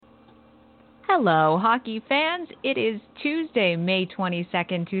Hello, hockey fans. It is Tuesday, May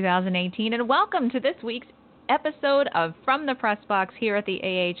 22nd, 2018, and welcome to this week's episode of From the Press Box here at the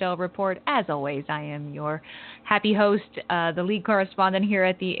AHL Report. As always, I am your happy host, the lead correspondent here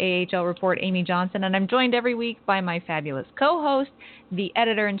at the AHL Report, Amy Johnson, and I'm joined every week by my fabulous co-host, the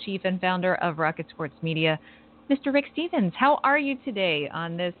editor-in-chief and founder of Rocket Sports Media, Mr. Rick Stevens. How are you today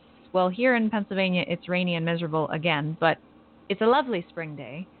on this, well, here in Pennsylvania, it's rainy and miserable again, but it's a lovely spring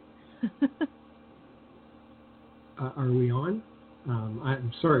day. Are we on?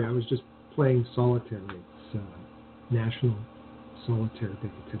 I'm sorry, I was just playing solitaire. It's National Solitaire Day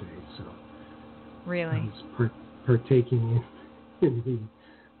today, so really, I was partaking in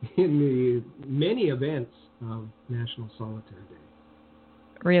the many events of National Solitaire Day.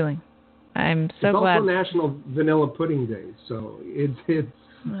 Really, I'm so it's glad. It's also National Vanilla Pudding Day, so it's.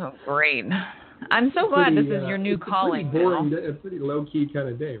 Oh, great! I'm so glad this is your new calling. Pretty boring, a pretty low key kind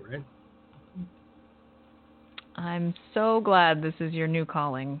of day, right? I'm so glad this is your new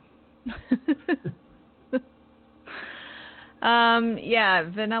calling. Yeah,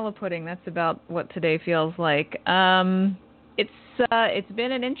 vanilla pudding. That's about what today feels like. It's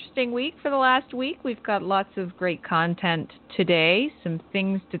been an interesting week for the last week. We've got lots of great content today, some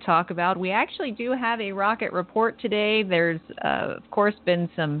things to talk about. We actually do have a Rocket Report today. There's, of course, been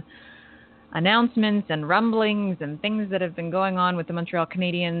some announcements and rumblings and things that have been going on with the Montreal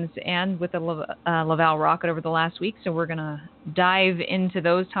Canadiens and with the Laval Rocket over the last week. So we're going to dive into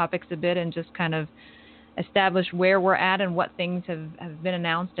those topics a bit and just kind of establish where we're at and what things have been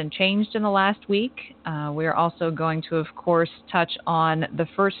announced and changed in the last week. We're also going to, of course, touch on the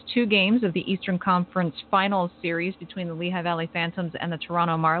first two games of the Eastern Conference Finals series between the Lehigh Valley Phantoms and the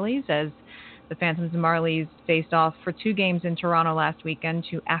Toronto Marlies, as the Phantoms and Marlies faced off for two games in Toronto last weekend,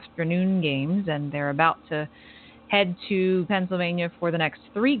 two afternoon games, and they're about to head to Pennsylvania for the next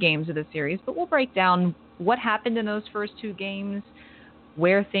three games of the series. But we'll break down what happened in those first two games,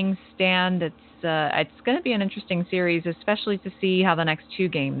 where things stand. It's going to be an interesting series, especially to see how the next two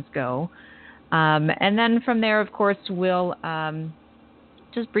games go. And then from there, of course, we'll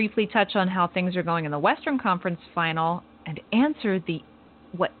just briefly touch on how things are going in the Western Conference Final and answer the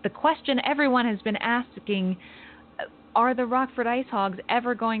question everyone has been asking: are the Rockford Ice Hogs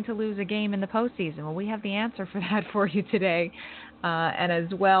ever going to lose a game in the postseason? Well, we have the answer for that for you today. And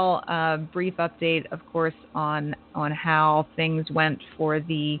as well, a brief update, of course, on how things went for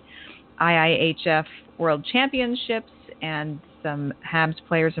the IIHF World Championships and some Habs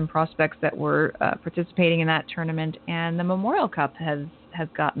players and prospects that were participating in that tournament. And the Memorial Cup has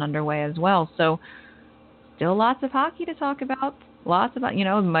gotten underway as well. So still lots of hockey to talk about. Lots about,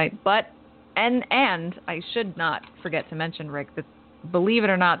 and I should not forget to mention, Rick, that believe it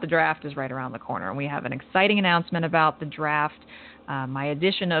or not, the draft is right around the corner. And we have an exciting announcement about the draft. My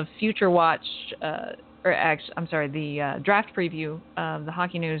edition of Future Watch, the draft preview of the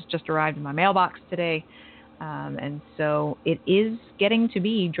Hockey News just arrived in my mailbox today. And so it is getting to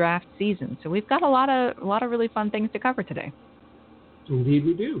be draft season. So we've got a lot of really fun things to cover today. Indeed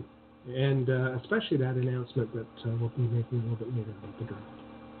we do. And especially that announcement that we'll be making a little bit later about the draft.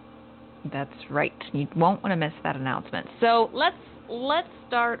 That's right. You won't want to miss that announcement. So let's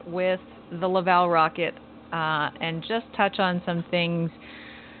start with the Laval Rocket and just touch on some things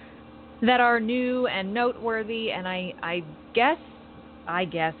that are new and noteworthy. And I guess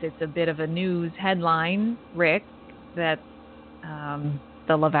it's a bit of a news headline, Rick, that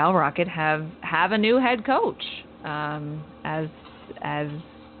the Laval Rocket have a new head coach, as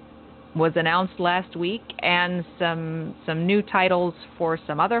was announced last week, and some new titles for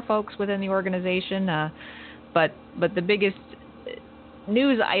some other folks within the organization. But the biggest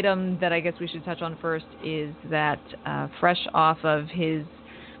news item that I guess we should touch on first is that fresh off of his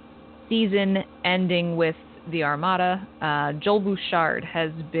season ending with the Armada, Joel Bouchard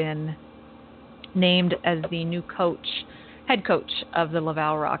has been named as the new head coach of the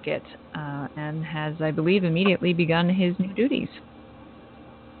Laval Rocket, and has, I believe, immediately begun his new duties.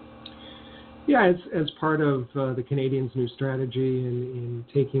 Yeah, as part of the Canadiens' new strategy in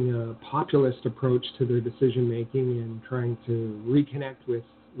taking a populist approach to their decision-making and trying to reconnect with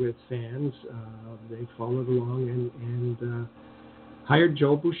fans, they followed along and hired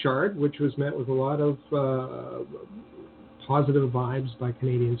Joel Bouchard, which was met with a lot of positive vibes by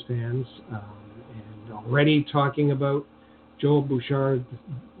Canadiens fans, and already talking about Joel Bouchard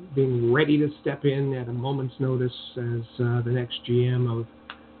being ready to step in at a moment's notice as the next GM of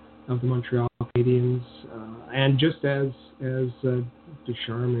the Montreal Canadiens, and just as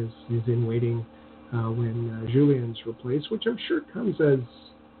Ducharme is in waiting when Julien's replaced, which I'm sure comes as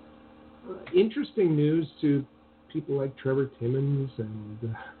interesting news to people like Trevor Timmons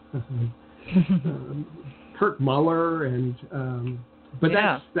and Kirk Muller, and but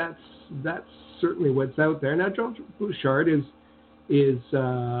Yeah. that's certainly what's out there now. Joe Bouchard is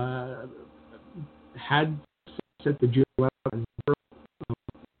had at the junior level and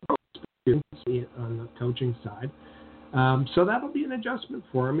experience on the coaching side, so that'll be an adjustment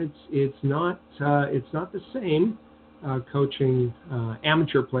for him. It's not the same coaching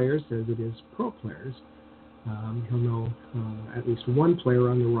amateur players as it is pro players. He'll know at least one player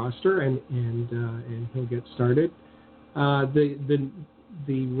on the roster, and he'll get started. The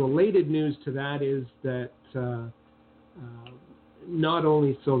related news to that is that not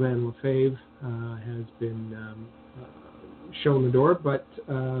only Sylvain Lefebvre has been shown the door, but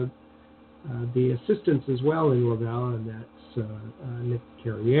the assistants as well in Laval, and that's Nick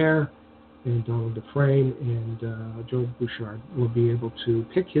Carrière and Donald Dufresne, and Joe Bouchard will be able to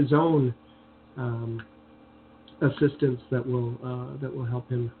pick his own assistants that will help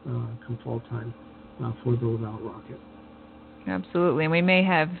him come fall time for the Laval Rocket. Absolutely, and we may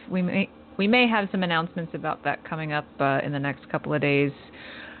have some announcements about that coming up in the next couple of days,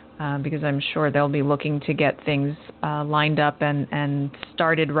 because I'm sure they'll be looking to get things lined up and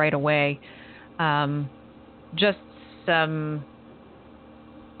started right away. Just some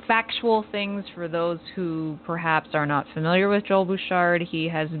factual things for those who perhaps are not familiar with Joel Bouchard. He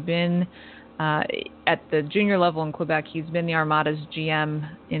has been at the junior level in Quebec. He's been the Armada's GM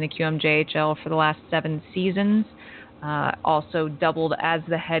in the QMJHL for the last 7 seasons. Also doubled as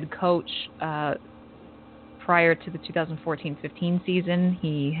the head coach prior to the 2014-15 season.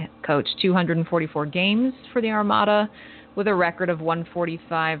 He coached 244 games for the Armada with a record of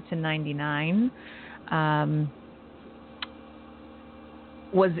 145-99.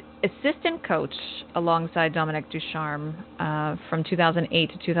 Was assistant coach alongside Dominique Ducharme from 2008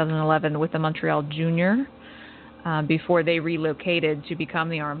 to 2011 with the Montreal Junior before they relocated to become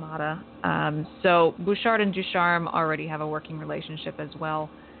the Armada. So Bouchard and Ducharme already have a working relationship as well.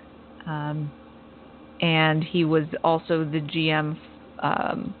 And he was also the GM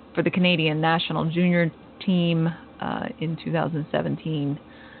for the Canadian national junior team in 2017,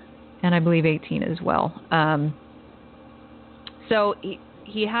 and I believe 18 as well. So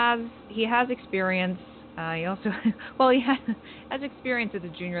he has experience. He also he has experience at the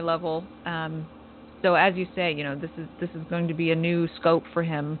junior level. So as you say, this is going to be a new scope for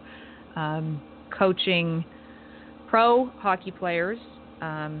him, coaching pro hockey players,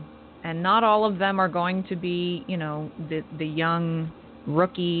 and not all of them are going to be the young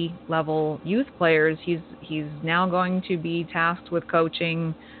rookie level youth players. He's now going to be tasked with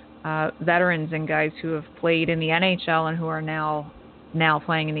coaching veterans and guys who have played in the NHL and who are now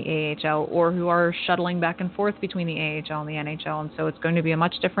playing in the AHL, or who are shuttling back and forth between the AHL and the NHL. And so it's going to be a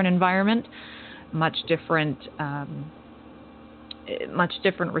much different environment, much different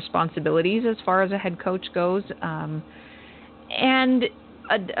responsibilities as far as a head coach goes, and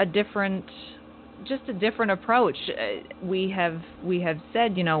a different approach. We have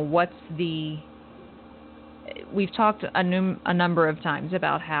said, we've talked a number of times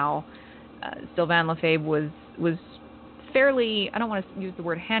about how Sylvain Lefebvre was fairly, I don't want to use the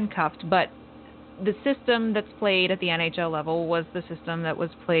word handcuffed, but the system that's played at the NHL level was the system that was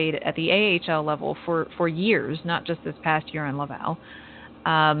played at the AHL level for years, not just this past year in Laval.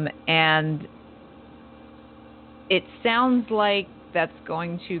 And it sounds like that's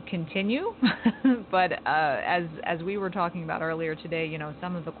going to continue, but as we were talking about earlier today,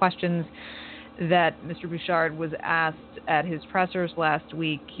 some of the questions that Mr. Bouchard was asked at his pressers last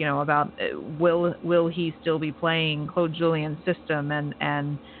week, about will he still be playing Claude Julien's system,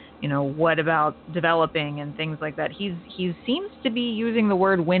 and what about developing and things like that. He seems to be using the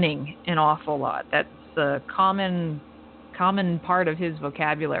word winning an awful lot. That's a common part of his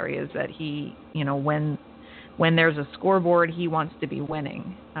vocabulary, is that he, when there's a scoreboard, he wants to be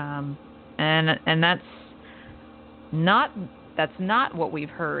winning, and that's not what we've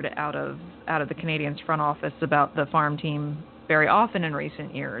heard out of the Canadiens front office about the farm team very often in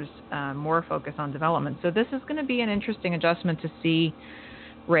recent years. More focus on development. So this is going to be an interesting adjustment to see,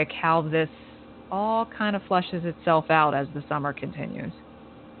 Rick, how this all kind of flushes itself out as the summer continues.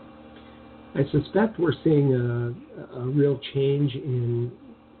 I suspect we're seeing a real change in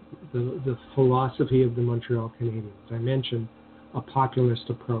the philosophy of the Montreal Canadiens. I mentioned a populist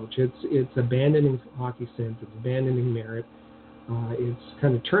approach. It's abandoning hockey sense. It's abandoning merit. It's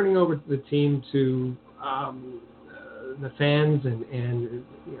kind of turning over the team to the fans and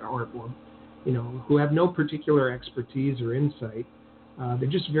who have no particular expertise or insight. They're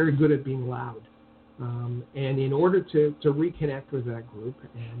just very good at being loud. And in order to reconnect with that group,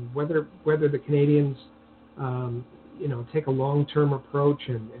 and whether the Canadiens take a long-term approach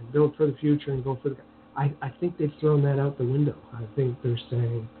and build for the future and go for the. I think they've thrown that out the window. I think they're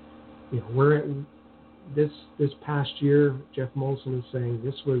saying, we're in this past year. Jeff Molson is saying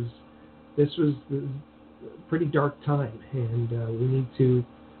this was a pretty dark time, and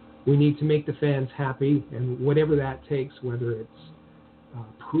we need to make the fans happy, and whatever that takes, whether it's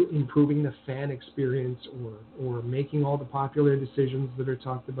improving the fan experience or making all the popular decisions that are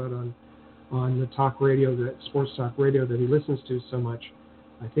talked about on the talk radio, that sports talk radio that he listens to so much.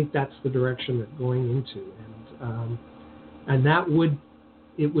 I think that's the direction that going into, and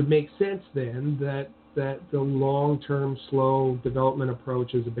it would make sense then that the long-term slow development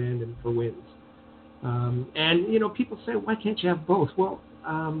approach is abandoned for wins. And people say, why can't you have both? Well,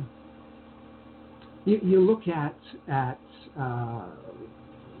 you look at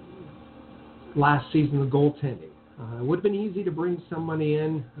last season, the goaltending. It would have been easy to bring somebody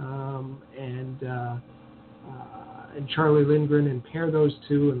in and Charlie Lindgren and pair those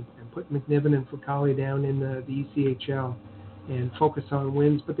two and put McNiven and Fucali down in the ECHL and focus on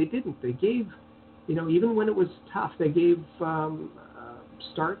wins, but they didn't. They gave, even when it was tough, they gave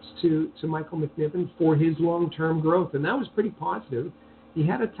starts to Michael McNiven for his long-term growth, and that was pretty positive. He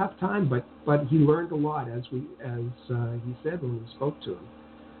had a tough time, but he learned a lot, as he said when we spoke to him,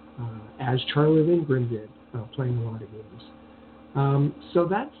 as Charlie Lindgren did, playing a lot of games. So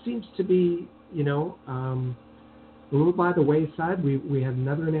that seems to be, a little by the wayside. We had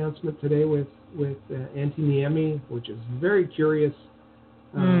another announcement today with Antti Niemi, which is very curious.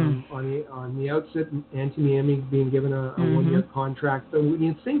 On the outset, Antti Niemi being given a one-year contract. But when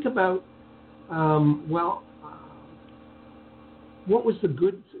you think about, what was the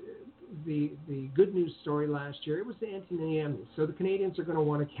good news story last year? It was the Antti Niemi. So the Canadians are going to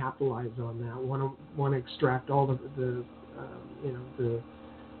want to capitalize on that. Want to extract all the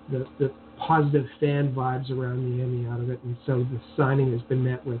positive fan vibes around Niemi out of it, and so the signing has been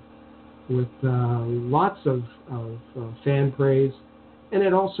met with lots of fan praise. And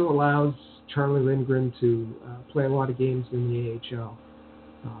it also allows Charlie Lindgren to play a lot of games in the AHL.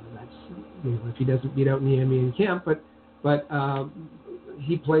 That's if he doesn't beat out Niemi in camp, but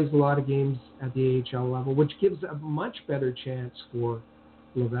he plays a lot of games at the AHL level, which gives a much better chance for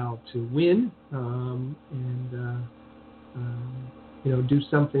Laval to win and do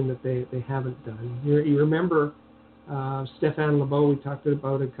something that they haven't done. You remember Stéphane Lebeau, we talked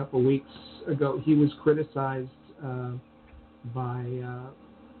about a couple of weeks ago. He was criticized by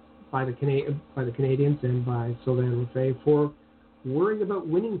the Canadians and by Sylvain Lefebvre for worrying about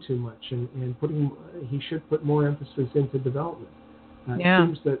winning too much and he should put more emphasis into development. It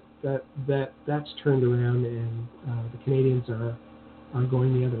seems that's turned around, and the Canadians are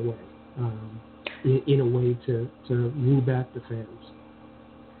going the other way in a way to woo back the fans.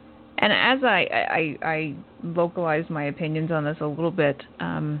 And as I vocalized my opinions on this a little bit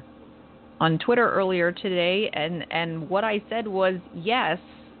on Twitter earlier today, and what I said was, yes,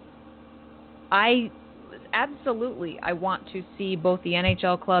 I want to see both the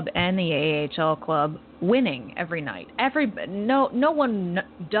NHL club and the AHL club winning every night. No one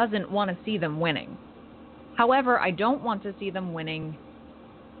doesn't want to see them winning. However, I don't want to see them winning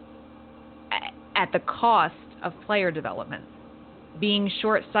at the cost of player development, being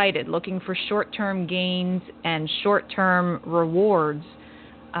short-sighted, looking for short-term gains and short-term rewards,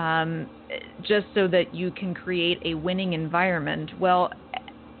 just so that you can create a winning environment. Well,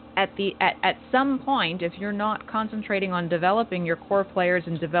 at some point, if you're not concentrating on developing your core players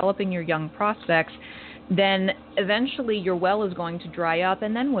and developing your young prospects, then eventually your well is going to dry up,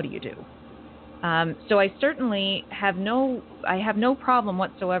 and then what do you do? So I certainly have no problem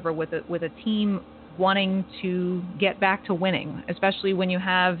whatsoever with a team wanting to get back to winning, especially when you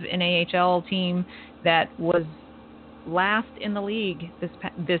have an AHL team that was last in the league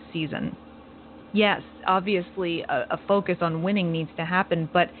this season. Yes, obviously a focus on winning needs to happen,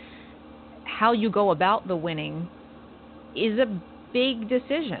 but how you go about the winning is a big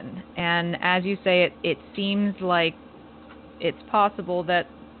decision. And as you say, it seems like it's possible that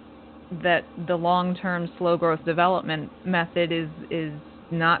the long-term slow growth development method is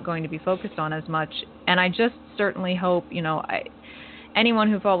not going to be focused on as much. And I just certainly hope,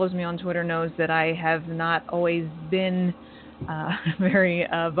 anyone who follows me on Twitter knows that I have not always been very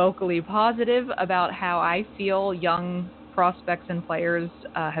vocally positive about how I feel young prospects and players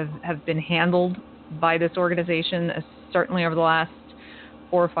have been handled by this organization, certainly over the last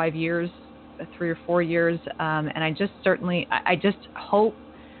 4 or 5 years, 3 or 4 years. And I just hope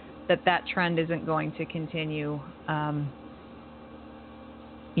that trend isn't going to continue.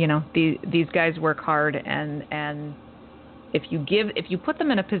 These guys work hard, and if you put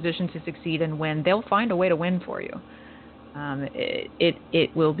them in a position to succeed and win, they'll find a way to win for you.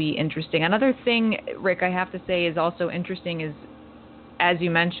 It will be interesting. Another thing, Rick, I have to say is also interesting is, as you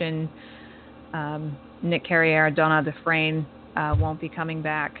mentioned, Nick Carrière, Donna Dufresne won't be coming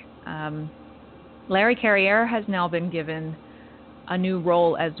back. Larry Carrière has now been given a new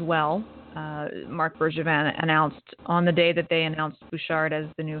role as well. Marc Bergevin announced on the day that they announced Bouchard as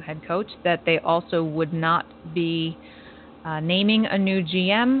the new head coach that they also would not be naming a new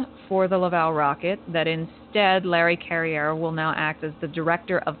GM for the Laval Rocket, that instead Larry Carrière will now act as the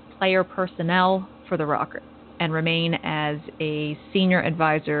director of player personnel for the Rocket and remain as a senior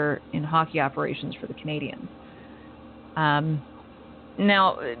advisor in hockey operations for the Canadiens.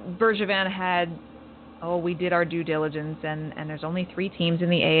 Now, Bergevin had, we did our due diligence, and there's only 3 teams in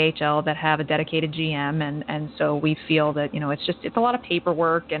the AHL that have a dedicated GM, and so we feel that, it's a lot of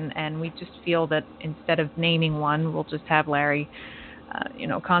paperwork, and we just feel that instead of naming one, we'll just have Larry,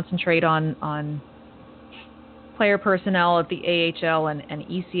 concentrate on player personnel at the AHL and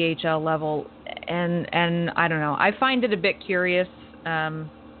ECHL level, and I don't know. I find it a bit curious. I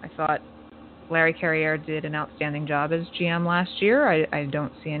thought Larry Carrière did an outstanding job as GM last year. I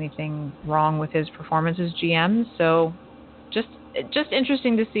don't see anything wrong with his performance as GM. So just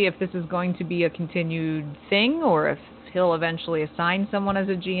interesting to see if this is going to be a continued thing or if he'll eventually assign someone as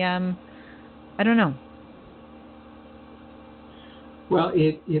a GM. I don't know. Well,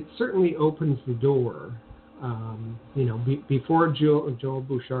 it certainly opens the door. Before Joel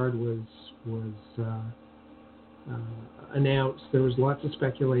Bouchard was announced, there was lots of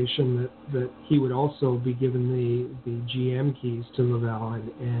speculation that he would also be given the GM keys to Laval,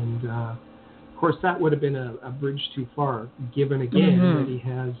 and of course that would have been a bridge too far, given again that he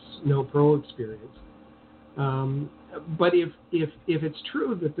has no pro experience. But if it's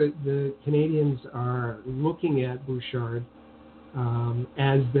true that the Canadiens are looking at Bouchard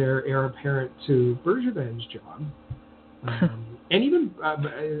as their heir apparent to Bergevin's job, and even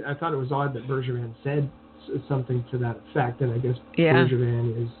I thought it was odd that Bergevin said something to that effect, and I guess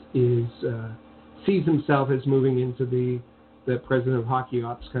Bergevin sees himself as moving into the president of hockey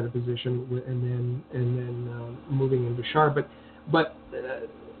ops kind of position, and then moving in Bouchard, but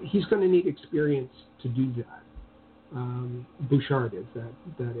he's going to need experience to do that. Bouchard is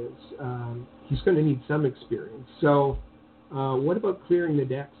that is he's going to need some experience. So what about clearing the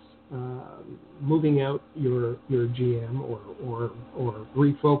decks, moving out your GM or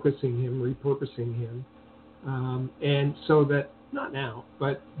refocusing him, repurposing him? And so that, not now,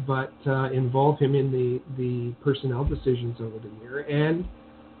 but involve him in the personnel decisions over the year, and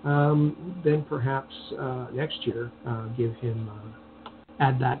then perhaps next year give him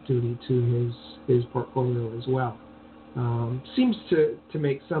add that duty to his portfolio as well. Seems to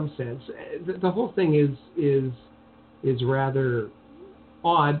make some sense. The whole thing is rather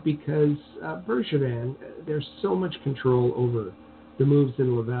odd because Bergevin, there's so much control over the moves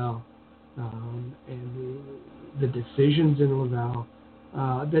in Laval. And the decisions in Laval,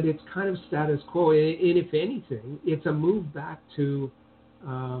 that it's kind of status quo. And if anything, it's a move back to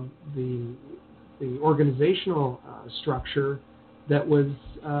the organizational structure that was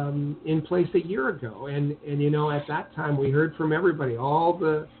in place a year ago. And at that time we heard from everybody. All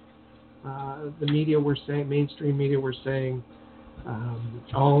the media were saying, mainstream media were saying,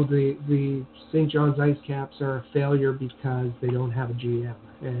 the St. John's Ice Caps are a failure because they don't have a GM,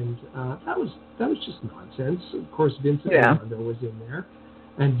 and that was just nonsense. Of course, Vincent Armando was in there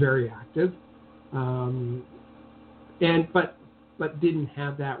and very active, but didn't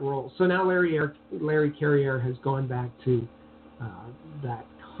have that role. So now Larry Carrière has gone back to that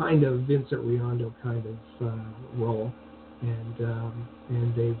kind of Vincent Riondo kind of role,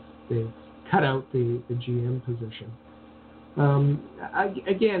 and they've cut out the GM position.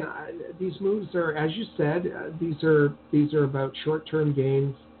 These moves are, as you said, these are about short-term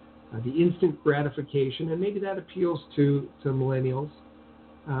gains, the instant gratification, and maybe that appeals to millennials.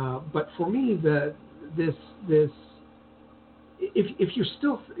 But for me, this if you're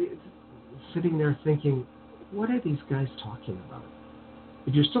still sitting there thinking, what are these guys talking about?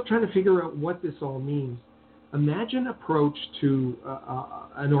 If you're still trying to figure out what this all means, imagine an approach to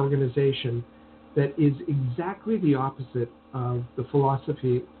an organization that is exactly the opposite of the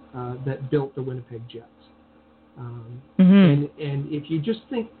philosophy that built the Winnipeg Jets. And if you just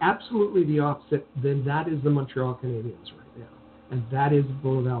think absolutely the opposite, then that is the Montreal Canadiens right now, and that is the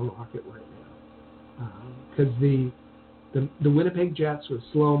Laval Rocket right now. Because the Winnipeg Jets with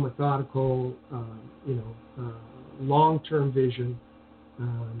slow, methodical, long-term vision,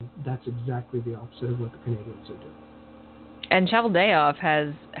 that's exactly the opposite of what the Canadiens are doing. And Cheveldayoff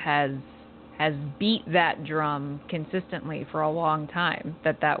has has beat that drum consistently for a long time,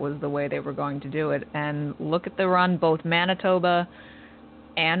 that was the way they were going to do it. And look at the run both Manitoba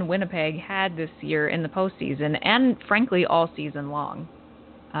and Winnipeg had this year in the postseason, and frankly all season long.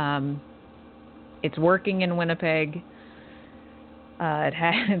 It's working in Winnipeg.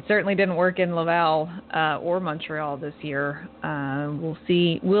 It certainly didn't work in Laval or Montreal this year. We'll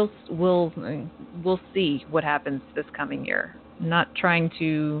see. We'll see what happens this coming year. Not trying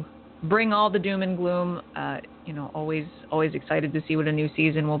to bring all the doom and gloom. Always excited to see what a new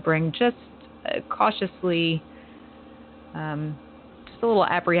season will bring. Just cautiously, just a little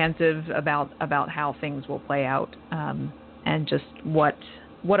apprehensive about how things will play out, and just what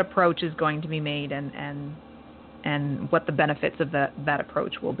approach is going to be made, and what the benefits of that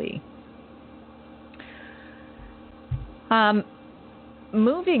approach will be.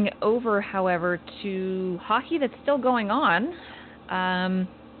 Moving over, however, to hockey that's still going on,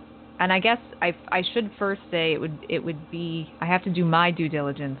 and I guess I should first say it would be, I have to do my due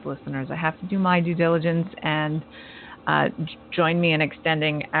diligence, listeners. I have to do my due diligence and join me in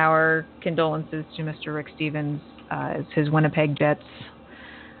extending our condolences to Mr. Rick Stevens as his Winnipeg Jets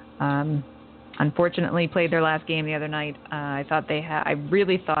unfortunately played their last game the other night. I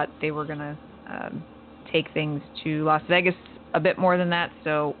really thought they were going to take things to Las Vegas a bit more than that.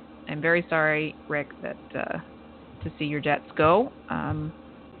 So I'm very sorry, Rick, that to see your Jets go.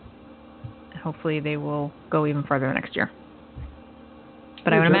 Hopefully they will go even further next year.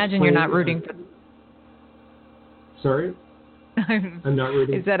 But I would imagine you're not rooting for. Sorry? I'm not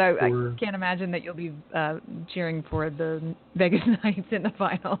rooting Is that I can't imagine that you'll be cheering for the Vegas Knights in the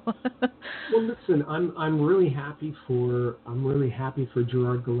final. Well, listen, I'm really happy for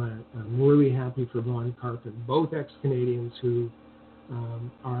Gerard Gallant. I'm really happy for Vaughn Carpin, both ex-Canadians who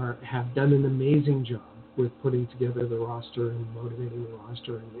have done an amazing job with putting together the roster and motivating the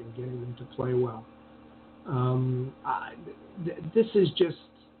roster and getting them to play well. This is just.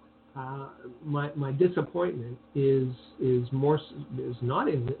 My disappointment is not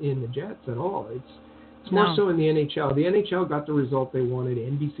in the Jets at all. It's more so in the NHL. The NHL got the result they wanted.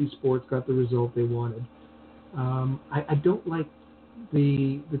 NBC Sports got the result they wanted. I don't like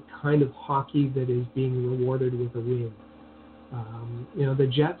the kind of hockey that is being rewarded with a win. The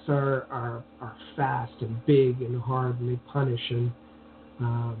Jets are fast and big and hard, and they punish, and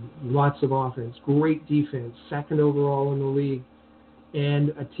lots of offense, great defense, second overall in the league. And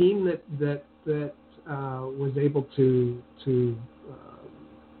a team that was able to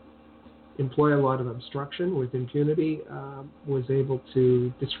employ a lot of obstruction with impunity was able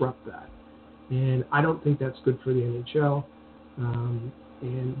to disrupt that. And I don't think that's good for the NHL.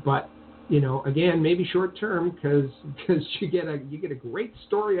 But again, maybe short term because you get a great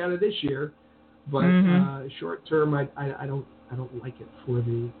story out of this year. But short term, I don't like it for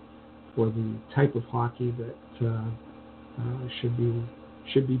the type of hockey that. Should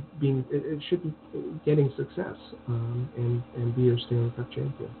be getting success and be your Stanley Cup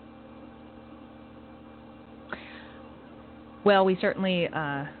champion. Well, we certainly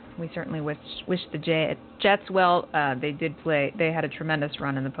wish the Jets well. They did play. They had a tremendous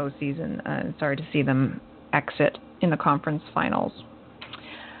run in the postseason. Sorry to see them exit in the conference finals.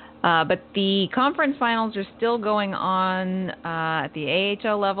 But the conference finals are still going on at the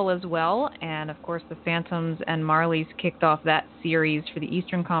AHL level as well. And, of course, the Phantoms and Marlies kicked off that series for the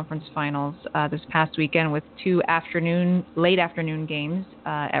Eastern Conference Finals this past weekend with two late afternoon games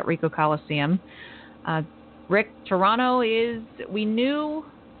at Ricoh Coliseum. Rick, Toronto is – we knew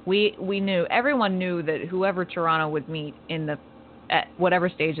everyone knew that whoever Toronto would meet at whatever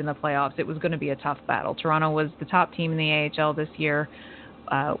stage in the playoffs, it was going to be a tough battle. Toronto was the top team in the AHL this year.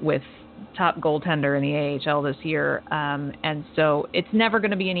 With top goaltender in the AHL this year. And so it's never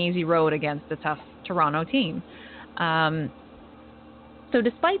going to be an easy road against a tough Toronto team. So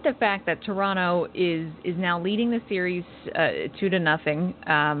despite the fact that Toronto is now leading the series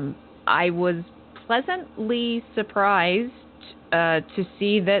 2-0, I was pleasantly surprised to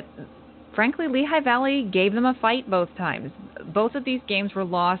see that, frankly, Lehigh Valley gave them a fight both times. Both of these games were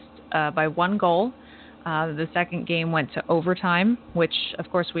lost by one goal. The second game went to overtime, which, of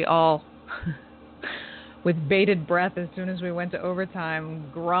course, we all, with bated breath as soon as we went to overtime,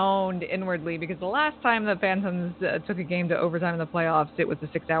 groaned inwardly because the last time the Phantoms took a game to overtime in the playoffs, it was a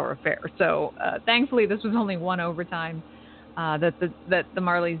 6-hour affair. So thankfully, this was only one overtime that the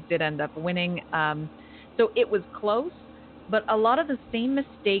Marlies did end up winning. So it was close, but a lot of the same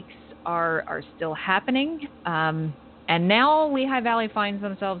mistakes are still happening. And now Lehigh Valley finds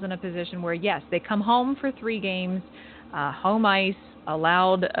themselves in a position where, yes, they come home for 3 games, home ice, a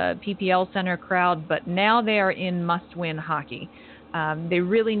loud PPL Center crowd, but now they are in must-win hockey. They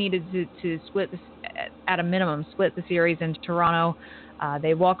really needed to split this, at a minimum, split the series in Toronto.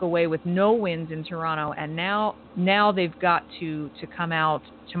 They walk away with no wins in Toronto, and now they've got to come out.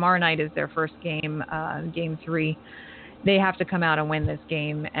 Tomorrow night is their first game, Game 3. They have to come out and win this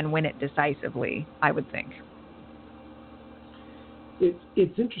game and win it decisively, I would think.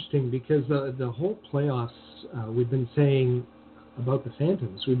 It's interesting because the whole playoffs, we've been saying about the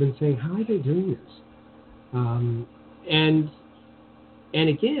Phantoms, we've been saying, how are they doing this? And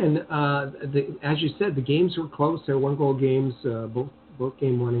again, as you said, the games were close. They're 1-goal games, both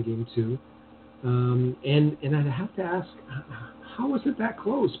Game 1 and Game 2. And I have to ask, how was it that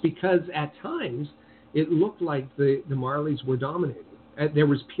close? Because at times it looked like the Marlies were dominating. There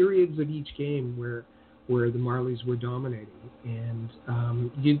was periods of each game where the Marlies were dominating. And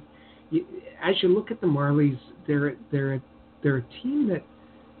as you look at the Marlies, they're a team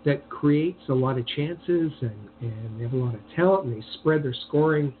that creates a lot of chances, and they have a lot of talent, and they spread their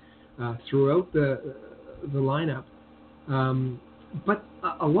scoring throughout the lineup. But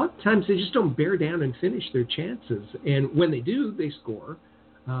a lot of times they just don't bear down and finish their chances. And when they do, they score.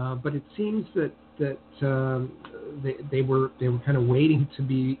 But it seems that they were kind of waiting to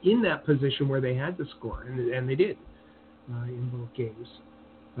be in that position where they had to score, and they did in both games.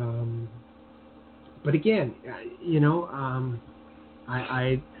 But again,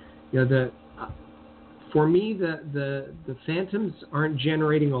 for me, the Phantoms aren't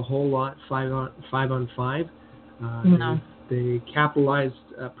generating a whole lot 5-on-5. No. They capitalized,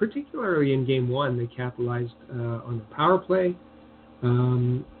 particularly in Game 1, they capitalized on the power play.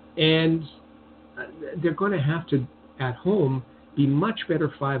 And they're going to have to, at home, be much better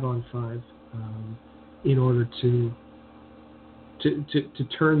 5-on-5 in order to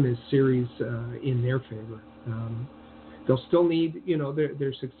turn this series in their favor. They'll still need,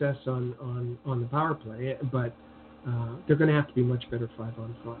 their success on the power play, but they're going to have to be much better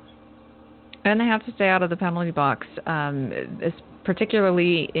 5-on-5. And they have to stay out of the penalty box,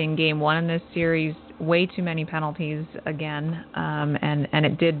 particularly in Game 1 in this series. Way too many penalties again, and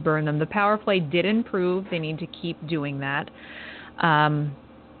it did burn them. The power play did improve. They need to keep doing that.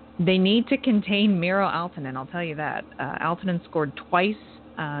 They need to contain Miro Aaltonen, I'll tell you that. Aaltonen scored twice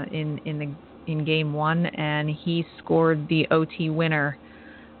in Game 1, and he scored the OT winner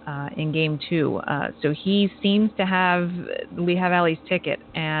in Game 2. So he seems to have Lehigh Valley's ticket,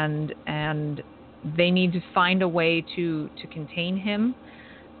 and they need to find a way to contain him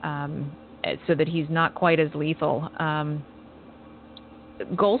so that he's not quite as lethal.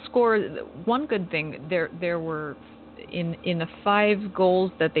 Goal score, one good thing, there were in the 5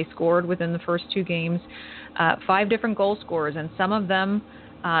 goals that they scored within the first 2 games, 5 different goal scorers, and some of them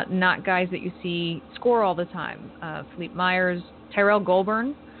not guys that you see score all the time. Philippe Myers, Tyrell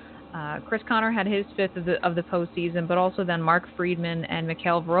Goulburn, Chris Connor had his 5th of the postseason, but also then Mark Friedman and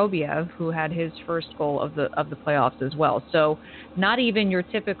Mikhail Vorobiev, who had his first goal of the playoffs as well. So not even your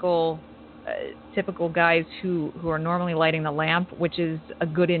typical guys who are normally lighting the lamp, which is a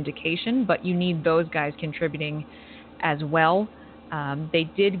good indication, but you need those guys contributing as well. They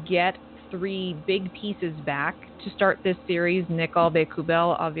did get 3 big pieces back to start this series. Nick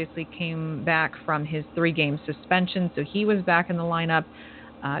Albe-Kubel obviously came back from his 3-game suspension, so he was back in the lineup.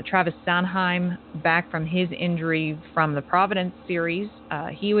 Travis Sanheim back from his injury from the Providence series.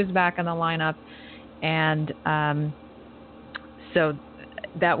 He was back in the lineup, and so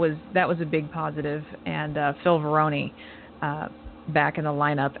that was a big positive. And Phil Varone back in the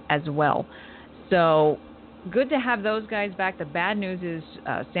lineup as well. So good to have those guys back. The bad news is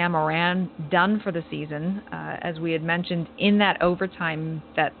Sam Morin done for the season. As we had mentioned in that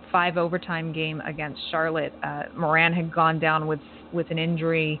 5 overtime game against Charlotte, Morin had gone down with an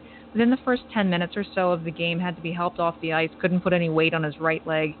injury within the first 10 minutes or so of the game, had to be helped off the ice, couldn't put any weight on his right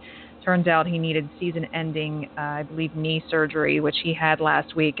leg. Turns out he needed season-ending, I believe, knee surgery, which he had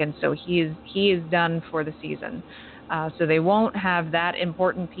last week, and so he is done for the season. So they won't have that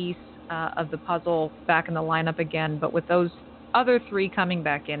important piece of the puzzle back in the lineup again, but with those other 3 coming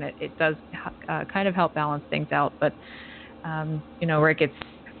back in, it does kind of help balance things out. But, Rick, it's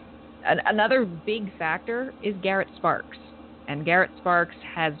another big factor is Garrett Sparks. And Garrett Sparks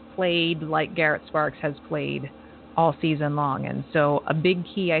has played like Garrett Sparks has played all season long. And so a big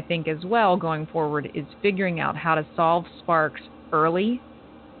key, I think, as well going forward is figuring out how to solve Sparks early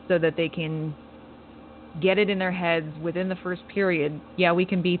so that they can get it in their heads within the first period. Yeah, we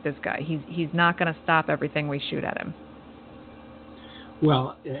can beat this guy. He's not going to stop everything we shoot at him.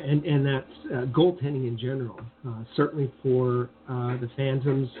 Well, and that's goaltending in general. Certainly for the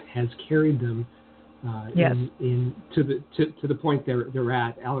Phantoms has carried them yes. to the point they're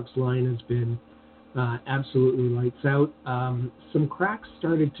at. Alex Lyon has been absolutely lights out. Some cracks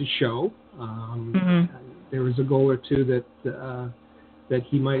started to show. There was a goal or two that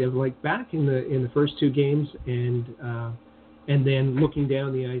he might have liked back in the first two games, and then looking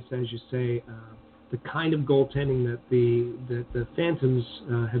down the ice, as you say, the kind of goaltending that the Phantoms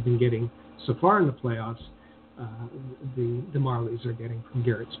have been getting so far in the playoffs, the Marlies are getting from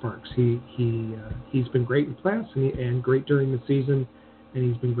Garrett Sparks. He's been great in the playoffs and great during the season, and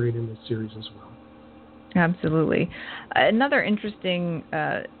he's been great in this series as well. Absolutely. Another interesting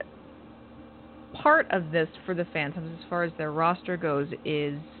part of this for the Phantoms as far as their roster goes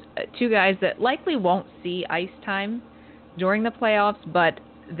is two guys that likely won't see ice time during the playoffs, but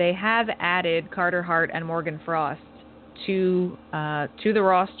they have added Carter Hart and Morgan Frost to the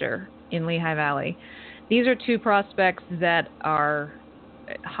roster in Lehigh Valley. These are two prospects that are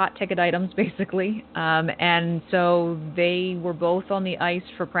hot ticket items, basically, and so they were both on the ice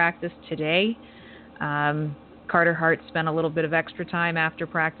for practice today. Carter Hart spent a little bit of extra time after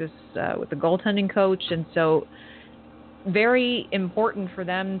practice with the goaltending coach, and so very important for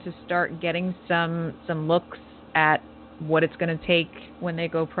them to start getting some looks at what it's going to take when they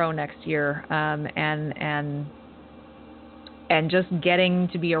go pro next year, and just getting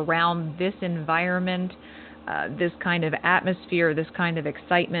to be around this environment, this kind of atmosphere, this kind of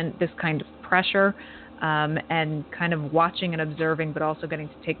excitement, this kind of pressure, and kind of watching and observing, but also getting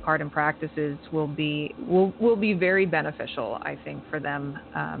to take part in practices will be very beneficial, I think, for them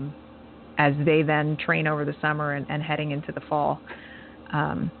as they then train over the summer and heading into the fall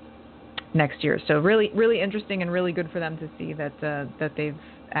next year. So really, really interesting and really good for them to see that they've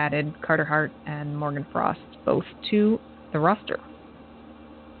added Carter Hart and Morgan Frost both to the roster.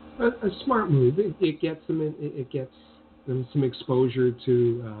 A smart move. It gets them some exposure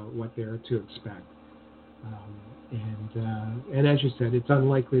to what they're to expect. And as you said, it's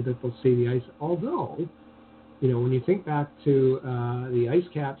unlikely that they'll see the ice. Although, when you think back to the Ice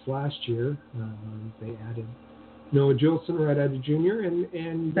Caps last year, they added Noah Jolson right out of junior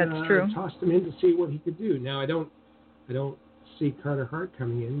and That's true. Tossed him in to see what he could do. Now I don't see Carter Hart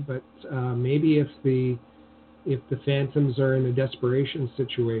coming in, but maybe if the Phantoms are in a desperation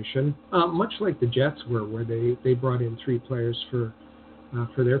situation, much like the Jets were, where they brought in three players for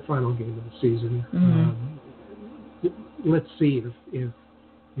their final game of the season. Let's see if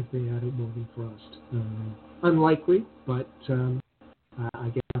they added Morgan Frost. Unlikely, but I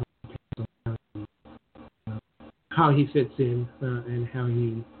guess that depends on how he fits in and how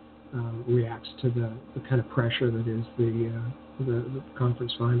he reacts to the kind of pressure that is the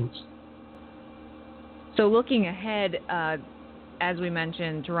conference finals. So looking ahead, as we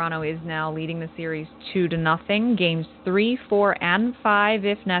mentioned, Toronto is now leading the series 2-0. Games 3, 4, and 5,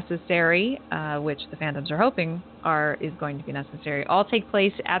 if necessary, which the Phantoms are hoping is going to be necessary, all take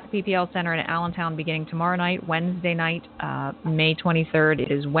place at the PPL Center in Allentown beginning tomorrow night, Wednesday night, May 23rd.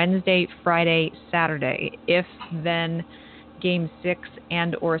 It is Wednesday, Friday, Saturday. If then Game 6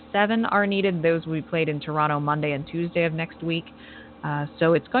 and or 7 are needed, those will be played in Toronto Monday and Tuesday of next week.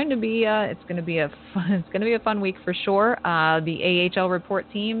 So it's going to be a fun week for sure. The AHL report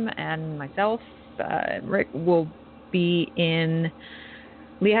team and myself, Rick, will be in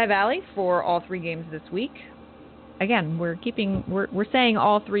Lehigh Valley for all 3 games this week. Again, we're saying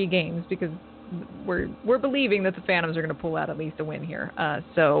all 3 games because we're believing that the Phantoms are going to pull out at least a win here.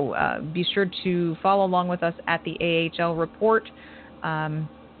 So be sure to follow along with us at the AHL report.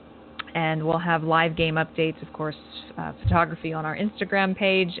 And we'll have live game updates, of course, photography on our Instagram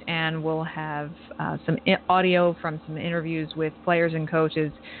page, and we'll have some audio from some interviews with players and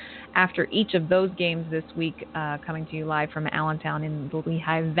coaches after each of those games this week, coming to you live from Allentown in the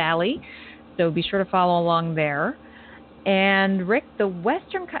Lehigh Valley. So be sure to follow along there. And Rick, the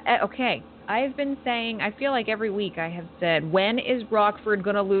Western... Okay, I've been saying, I feel like every week I have said, when is Rockford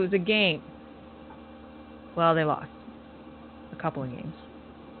going to lose a game? Well, they lost a couple of games.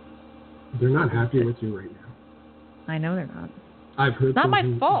 They're not happy with you right now. I know they're not. I've heard not my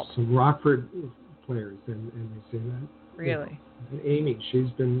fault. Some Rockford players, and they say that. Really? Yeah. Amy, she's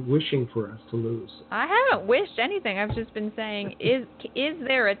been wishing for us to lose. I haven't wished anything. I've just been saying, is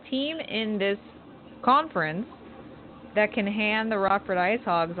there a team in this conference that can hand the Rockford Ice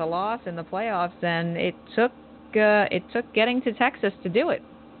Hogs a loss in the playoffs? And it took getting to Texas to do it.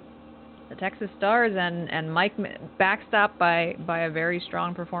 The Texas Stars and Mike, backstopped by a very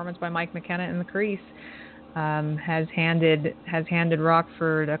strong performance by Mike McKenna in the crease, has handed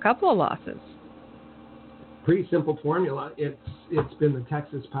Rockford a couple of losses. Pretty simple formula. It's been the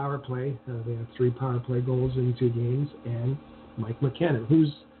Texas power play. They have 3 power play goals in 2 games, and Mike McKenna,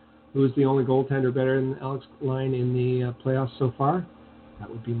 who's the only goaltender better than Alex Line in the playoffs so far. That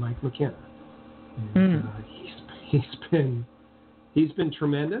would be Mike McKenna. And he's been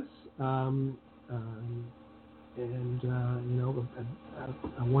tremendous. A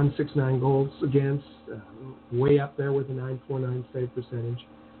 169 goals against, way up there with a 949 save percentage,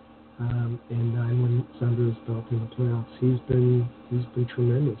 and 9 wins under his belt in the playoffs. He's been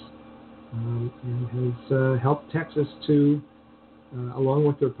tremendous, and has helped Texas to, along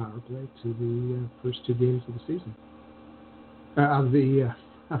with their power play, to the first 2 games of the season,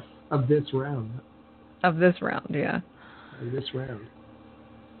 of this round. Of this round, yeah. Of this round.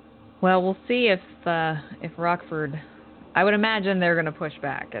 Well, we'll see if Rockford. I would imagine they're going to push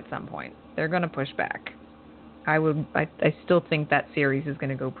back at some point. They're going to push back. I still think that series is going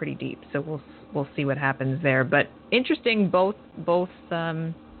to go pretty deep. So we'll see what happens there. But interesting, both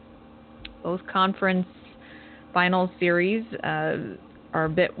conference final series are a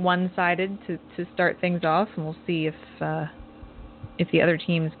bit one-sided to start things off, and we'll see if the other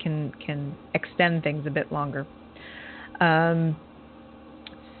teams can extend things a bit longer.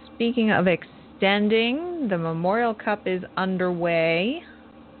 Speaking of extending, the Memorial Cup is underway.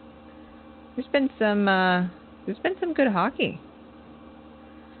 There's been some good hockey,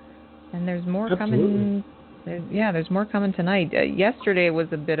 and there's more coming. There's more coming tonight. Yesterday was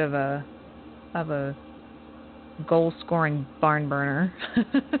a bit of a goal-scoring barn burner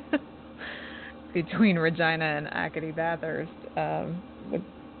between Regina and Acadie Bathurst,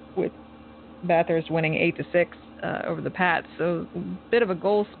 with Bathurst winning 8-6 over the Pats. So a bit of a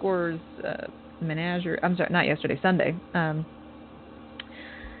goal scorers menagerie. I'm sorry, not yesterday, Sunday.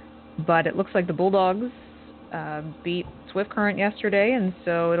 But it looks like the Bulldogs beat Swift Current yesterday, and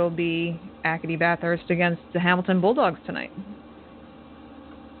so it'll be Acadie Bathurst against the Hamilton Bulldogs tonight.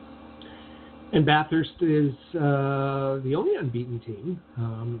 And Bathurst is the only unbeaten team,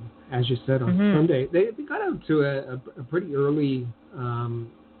 as you said on Sunday. They got out to a pretty early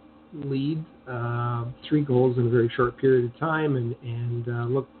lead, 3 goals in a very short period of time, and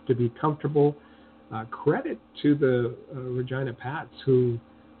looked to be comfortable. Credit to the Regina Pats, who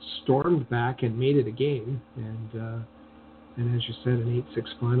stormed back and made it a game, and as you said, an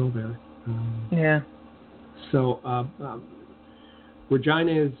 8-6 final there. Yeah. So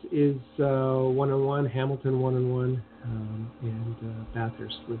Regina is 1-1, Hamilton 1-1, and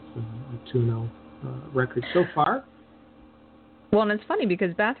Bathurst with a 2-0 record so far. Well, and it's funny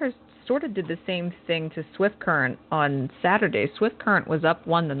because Bathurst sort of did the same thing to Swift Current on Saturday. Swift Current was up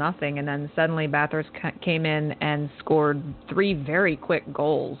 1-0, and then suddenly Bathurst came in and scored 3 very quick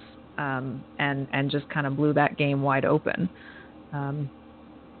goals, and just kind of blew that game wide open.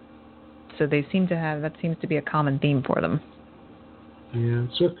 So they seem to have, that seems to be a common theme for them. Yeah,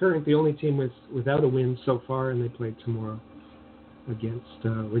 Swift Current, the only team without a win so far, and they play tomorrow against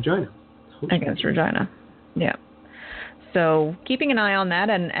Regina. Against Regina, yeah. So keeping an eye on that,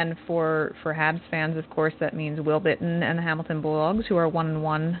 and for Habs fans, of course, that means Will Bitton and the Hamilton Bulldogs, who are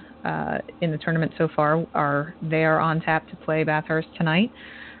 1-1 in the tournament so far, are on tap to play Bathurst tonight.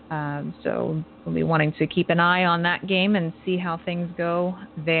 So we'll be wanting to keep an eye on that game and see how things go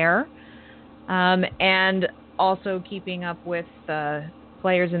there. And also keeping up with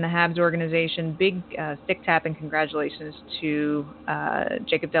players in the Habs organization. Big stick tap and congratulations to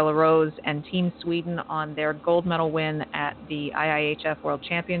Jacob Delarose and Team Sweden on their gold medal win at the IIHF World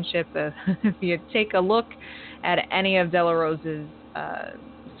Championship. If you take a look at any of Delarose's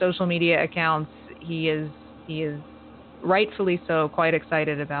social media accounts, he is rightfully so quite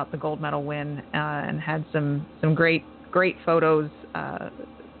excited about the gold medal win, and had some great photos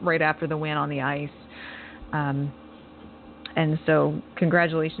right after the win on the ice. And so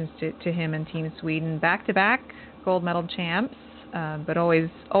congratulations to him and Team Sweden. Back-to-back gold medal champs, but always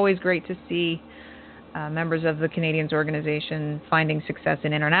great to see members of the Canadiens organization finding success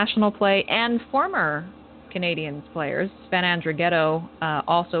in international play, and former Canadiens players. Sven Andrighetto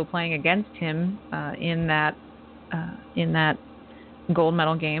also playing against him in that gold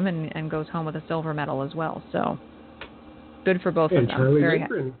medal game, and goes home with a silver medal as well. So good for both of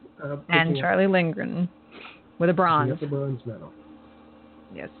them. Charlie Lindgren with a bronze. He got the bronze medal.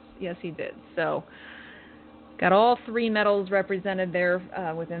 Yes, he did. So got all 3 medals represented there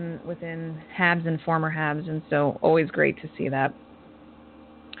within Habs and former Habs, and so always great to see that.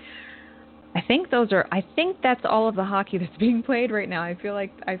 I think that's all of the hockey that's being played right now. I feel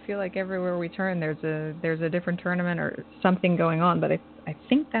like everywhere we turn there's a different tournament or something going on, but I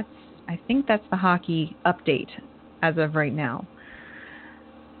think that's the hockey update as of right now.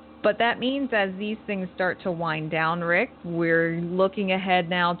 But that means as these things start to wind down, Rick, we're looking ahead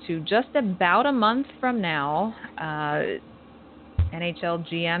now to just about a month from now. NHL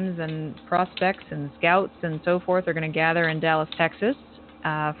GMs and prospects and scouts and so forth are going to gather in Dallas, Texas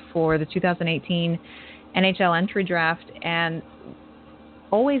for the 2018 NHL entry draft, and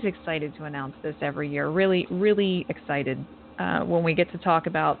always excited to announce this every year. Really, really excited when we get to talk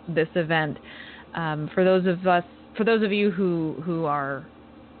about this event. For those of you who are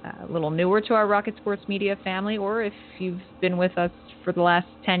a little newer to our Rocket Sports Media family, or if you've been with us for the last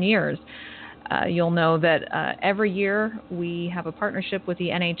 10 years, you'll know that every year we have a partnership with the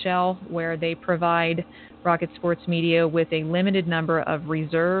NHL where they provide Rocket Sports Media with a limited number of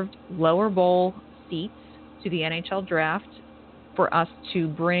reserved lower bowl seats to the NHL draft for us to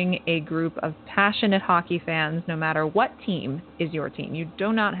bring a group of passionate hockey fans, no matter what team is your team. You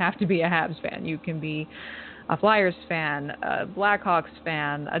do not have to be a Habs fan. You can be a Flyers fan, a Blackhawks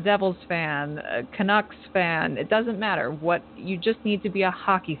fan, a Devils fan, a Canucks fan. It doesn't matter. You just need to be a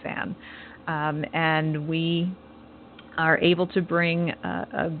hockey fan. And we are able to bring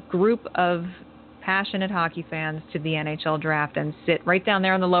a group of passionate hockey fans to the NHL draft and sit right down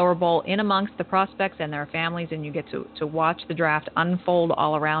there in the lower bowl in amongst the prospects and their families, and you get to watch the draft unfold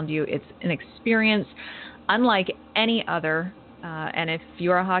all around you. It's an experience unlike any other. And if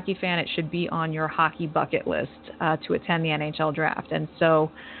you're a hockey fan, it should be on your hockey bucket list to attend the NHL draft. And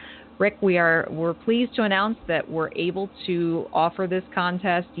so, Rick, we're pleased to announce that we're able to offer this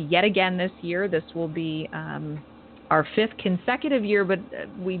contest yet again this year. This will be our 5th consecutive year, but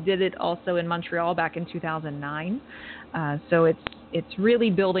we did it also in Montreal back in 2009. So it's really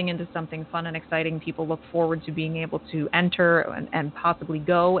building into something fun and exciting. People look forward to being able to enter and possibly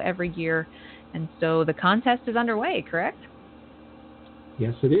go every year. And so the contest is underway, correct?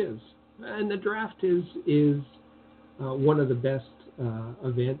 Yes, it is. And the draft is one of the best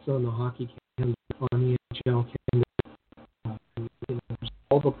events on the hockey calendar, on the NHL calendar. There's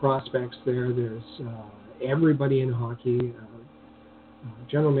all the prospects there. There's everybody in hockey,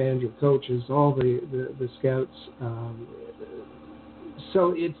 general manager, coaches, all the scouts.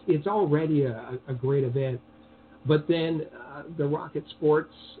 So it's already a great event. But then the Rocket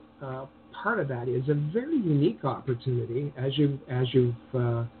Sports part of that is a very unique opportunity, as you've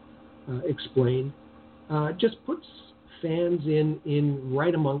explained. Just puts fans in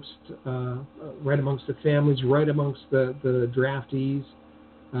right amongst the families, right amongst the draftees,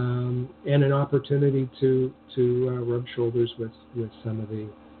 and an opportunity to rub shoulders with some of the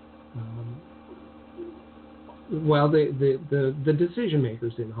decision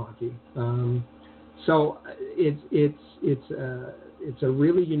makers in hockey. So it's a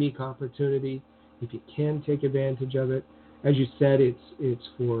really unique opportunity. If you can take advantage of it, as you said, it's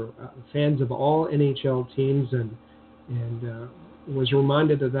for fans of all NHL teams, and was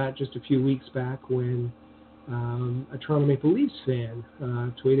reminded of that just a few weeks back when a Toronto Maple Leafs fan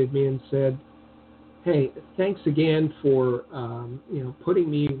tweeted me and said, "Hey, thanks again for putting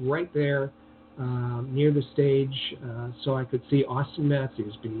me right there near the stage so I could see Austin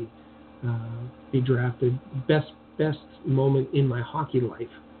Matthews be drafted. Best moment in my hockey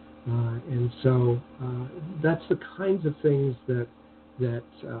life." And so that's the kinds of things that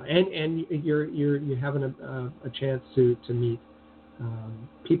and you're having a chance to meet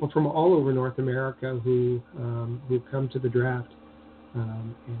people from all over North America who come to the draft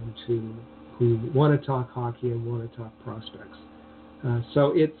and who want to talk hockey and want to talk prospects.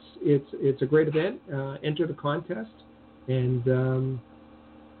 So it's a great event. Enter the contest, and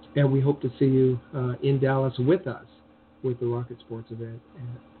we hope to see you in Dallas with us with the Rocket Sports event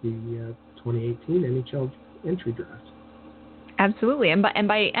at the 2018 NHL entry draft. Absolutely, and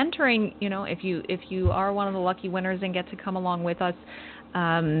by entering, if you are one of the lucky winners and get to come along with us,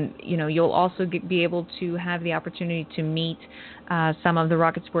 you'll also be able to have the opportunity to meet some of the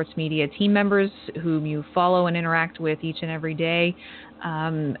Rocket Sports Media team members whom you follow and interact with each and every day,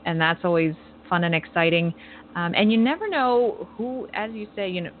 and that's always fun and exciting. And you never know who, as you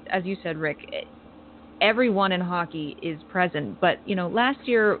said, Rick. Everyone in hockey is present, but last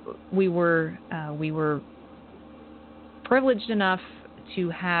year we were privileged enough to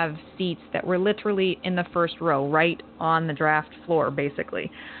have seats that were literally in the first row, right on the draft floor,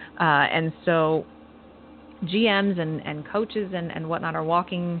 basically. And so GMs and coaches and whatnot are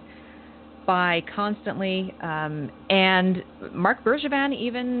walking by constantly. And Marc Bergevin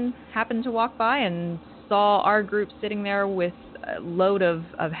even happened to walk by and saw our group sitting there with a load of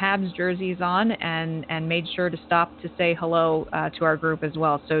Habs jerseys on and made sure to stop to say hello to our group as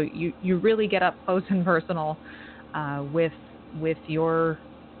well. So you really get up close and personal with your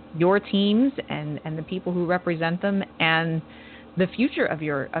teams and the people who represent them and the future of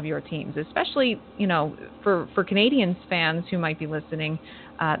your teams, especially for Canadiens fans who might be listening.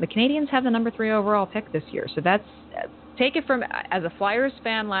 The Canadiens have the number 3 overall pick this year, so that's take it from as a Flyers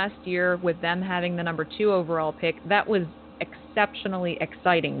fan last year with them having the number 2 overall pick. That was exceptionally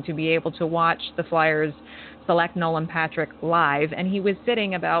exciting to be able to watch the Flyers select Nolan Patrick live. And he was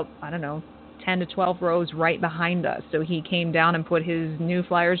sitting about, 10 to 12 rows right behind us. So he came down and put his new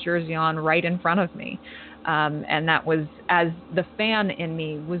Flyers jersey on right in front of me. And that was, as the fan in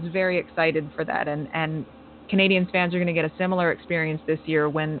me, was very excited for that. And Canadiens fans are going to get a similar experience this year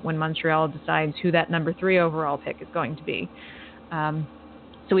when Montreal decides who that number 3 overall pick is going to be.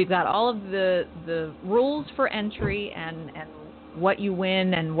 So we've got all of the rules for entry and what you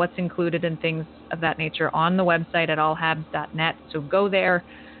win and what's included and things of that nature on the website at allhabs.net. So go there,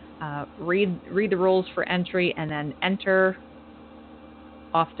 read the rules for entry, and then enter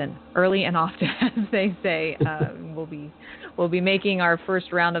often, early and often, as they say. We'll be making our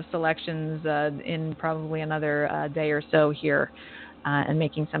first round of selections in probably another day or so here, and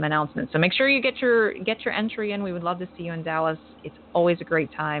making some announcements. So make sure you get your entry in. We would love to see you in Dallas. It's always a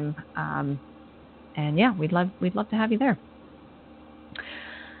great time, and yeah, we'd love to have you there.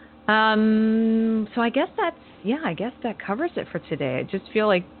 So I guess that covers it for today. I just feel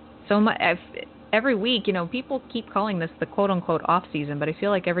like so much. Every week, people keep calling this the quote-unquote off-season, but I feel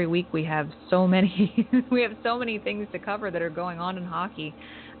like every week we have so many things to cover that are going on in hockey,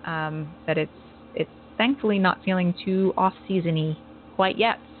 that it's thankfully not feeling too off-season-y quite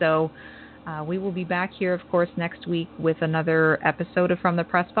yet. So we will be back here, of course, next week with another episode of From the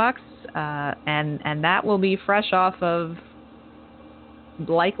Press Box, and that will be fresh off of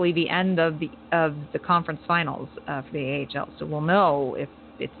likely the end of the conference finals for the AHL. So we'll know if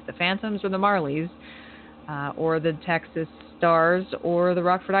it's the Phantoms or the Marlies, or the Texas Stars or the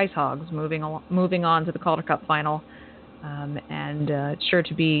Rockford Ice Hogs moving on to the Calder Cup final, and it's sure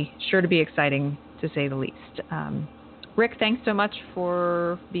to be exciting, to say the least. Rick, thanks so much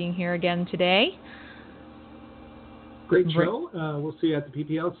for being here again today. Great show. We'll see you at the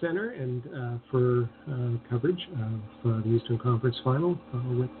PPL Center and for coverage of the Eastern Conference Final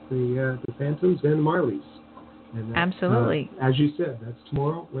with the Phantoms and the Marlies. And absolutely. As you said, that's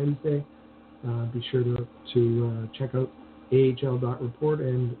tomorrow, Wednesday. Be sure to check out ahl.report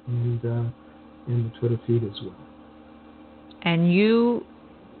and the Twitter feed as well. And you,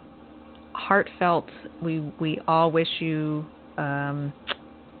 heartfelt, we all wish you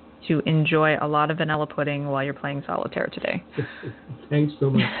to enjoy a lot of vanilla pudding while you're playing solitaire today. Thanks so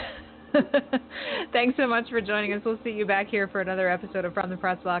much. Thanks so much for joining us. We'll see you back here for another episode of From the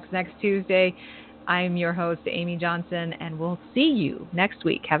Press Box next Tuesday. I'm your host, Amy Johnson, and we'll see you next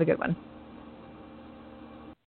week. Have a good one.